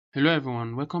Hello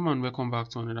everyone, welcome and welcome back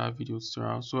to another video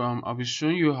tutorial. I'll be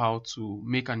showing you how to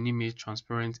make an image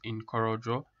transparent in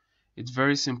CorelDraw. It's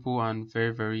very simple and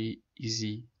very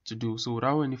easy to do. So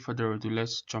without any further ado,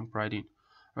 let's jump right in.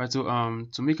 Right, to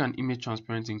make an image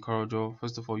transparent in CorelDraw,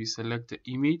 first of all you select the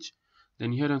image,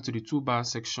 then you head on to the toolbar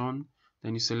section,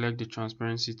 then you select the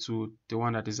transparency tool, the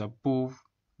one that is above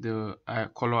the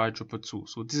color eyedropper tool.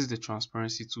 So this is the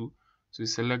transparency tool. So you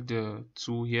select the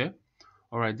tool here.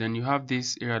 Alright, then you have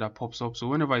this area that pops up. So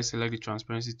whenever I select the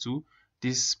transparency tool,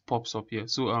 this pops up here.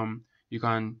 So you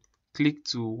can click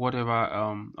to whatever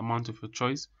amount of your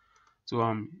choice.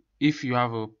 So if you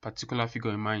have a particular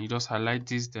figure in mind, you just highlight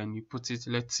this, then you put it,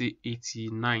 let's say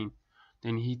 89,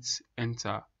 then hit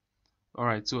enter.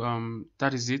 Alright, so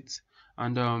that is it.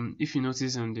 And if you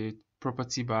notice on the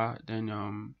property bar,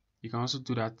 then you can also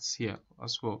do that here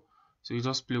as well. So you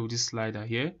just play with this slider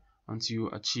here until you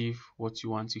achieve what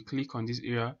you want. You click on this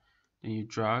area, then you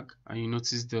drag, and you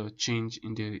notice the change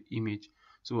in the image.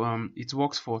 So it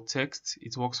works for text,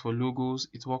 it works for logos,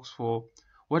 it works for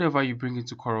whatever you bring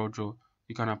into CorelDraw.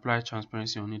 You can apply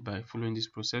transparency on it by following this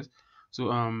process. So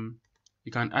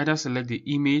you can either select the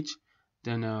image,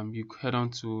 then you head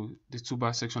on to the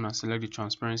toolbar section and select the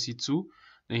transparency tool.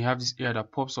 Then you have this area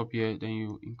that pops up here, then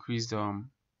you increase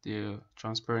the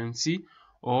transparency.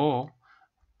 Or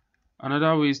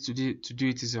another way to do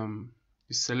it is you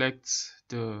select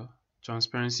the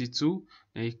transparency tool,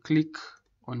 then you click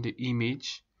on the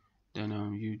image, then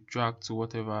you drag to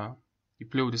whatever, you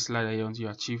play with the slider here until you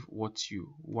achieve what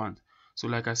you want. So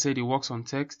like I said, it works on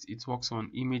text, it works on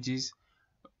images,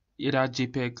 either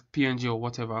JPEG, PNG or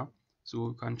whatever. So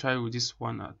you can try with this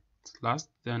one at last,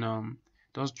 then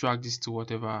just drag this to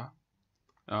whatever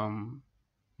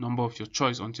number of your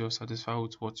choice until you're satisfied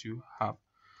with what you have.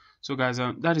 So guys,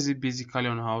 that is it basically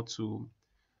on how to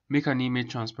make an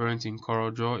image transparent in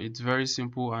CorelDraw. It's very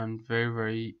simple and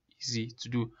very easy to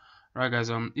do. Right guys,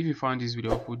 if you found this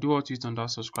video helpful, do what you hit on that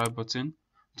subscribe button,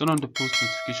 turn on the post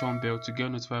notification bell to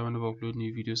get notified whenever I upload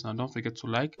new videos, and don't forget to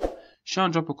like, share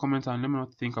and drop a comment and let me know what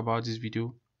you think about this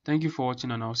video. Thank you for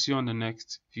watching, and I'll see you on the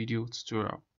next video tutorial.